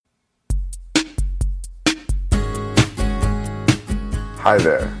Hi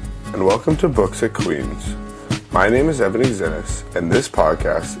there, and welcome to Books at Queen's. My name is Evan Exenis, and this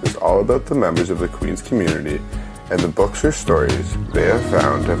podcast is all about the members of the Queen's community and the books or stories they have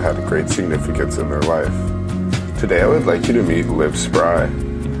found have had great significance in their life. Today I would like you to meet Liv Spry,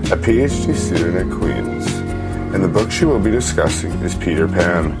 a PhD student at Queen's, and the book she will be discussing is Peter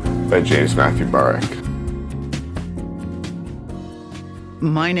Pan by James Matthew Barrick.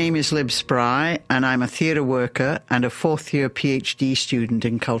 My name is Liv Spry, and I'm a theatre worker and a fourth-year PhD student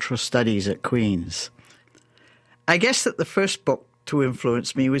in cultural studies at Queen's. I guess that the first book to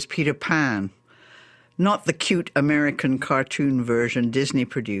influence me was Peter Pan. Not the cute American cartoon version Disney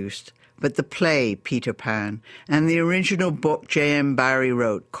produced, but the play Peter Pan and the original book J.M. Barrie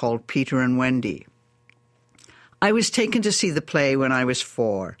wrote called Peter and Wendy. I was taken to see the play when I was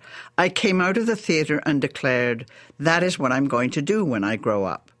 4. I came out of the theatre and declared, that is what I'm going to do when I grow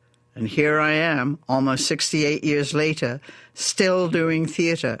up. And here I am, almost 68 years later, still doing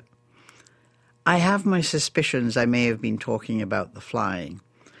theatre. I have my suspicions I may have been talking about the flying.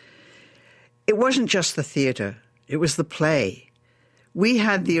 It wasn't just the theatre, it was the play. We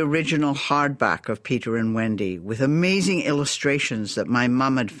had the original hardback of Peter and Wendy with amazing illustrations that my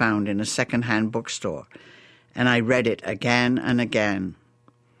mum had found in a second-hand bookstore, and I read it again and again.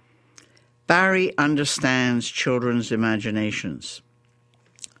 Barrie understands children's imaginations.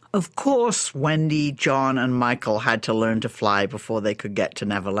 Of course, Wendy, John, and Michael had to learn to fly before they could get to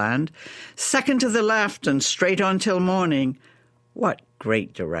Neverland. Second to the left and straight on till morning. What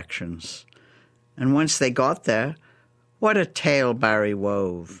great directions. And once they got there, what a tale Barrie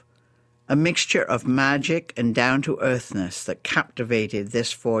wove. A mixture of magic and down-to-earthness that captivated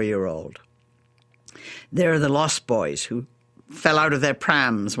this 4-year-old. There are the lost boys who fell out of their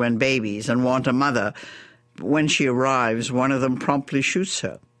prams when babies and want a mother. But when she arrives, one of them promptly shoots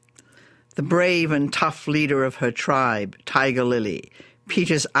her. The brave and tough leader of her tribe, Tiger Lily,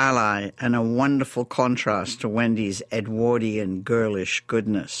 Peter's ally and a wonderful contrast to Wendy's Edwardian girlish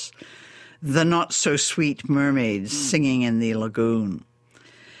goodness. The not-so-sweet mermaids singing in the lagoon.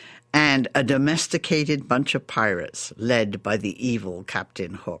 And a domesticated bunch of pirates led by the evil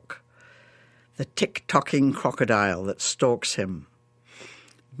Captain Hook. The tick-tocking crocodile that stalks him.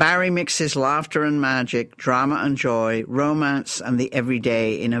 Barrie mixes laughter and magic, drama and joy, romance and the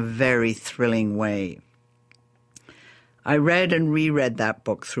everyday in a very thrilling way. I read and reread that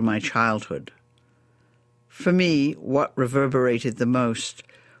book through my childhood. For me, what reverberated the most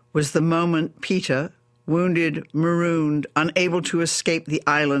was the moment Peter, wounded, marooned, unable to escape the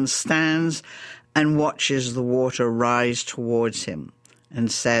island, stands and watches the water rise towards him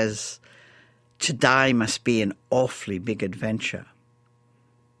and says, "To die must be an awfully big adventure."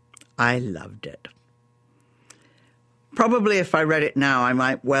 I loved it. Probably if I read it now, I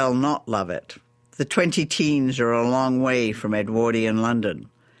might well not love it. The 20 teens are a long way from Edwardian London.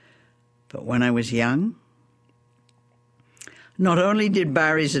 But when I was young, not only did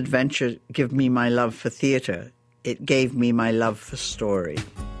Barrie's adventure give me my love for theatre, it gave me my love for story.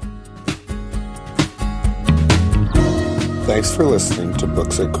 Thanks for listening to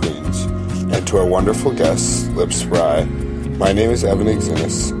Books at Queen's, and to our wonderful guests, Liv Spry. My name is Evan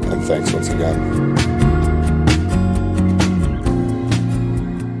Exenis, and thanks once again.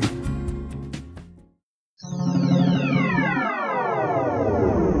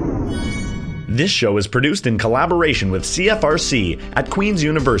 This show is produced in collaboration with CFRC at Queen's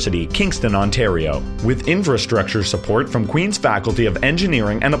University, Kingston, Ontario, with infrastructure support from Queen's Faculty of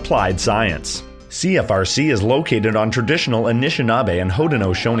Engineering and Applied Science. CFRC is located on traditional Anishinaabe and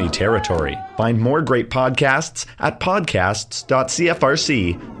Haudenosaunee territory. Find more great podcasts at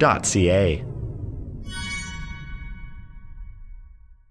podcasts.cfrc.ca.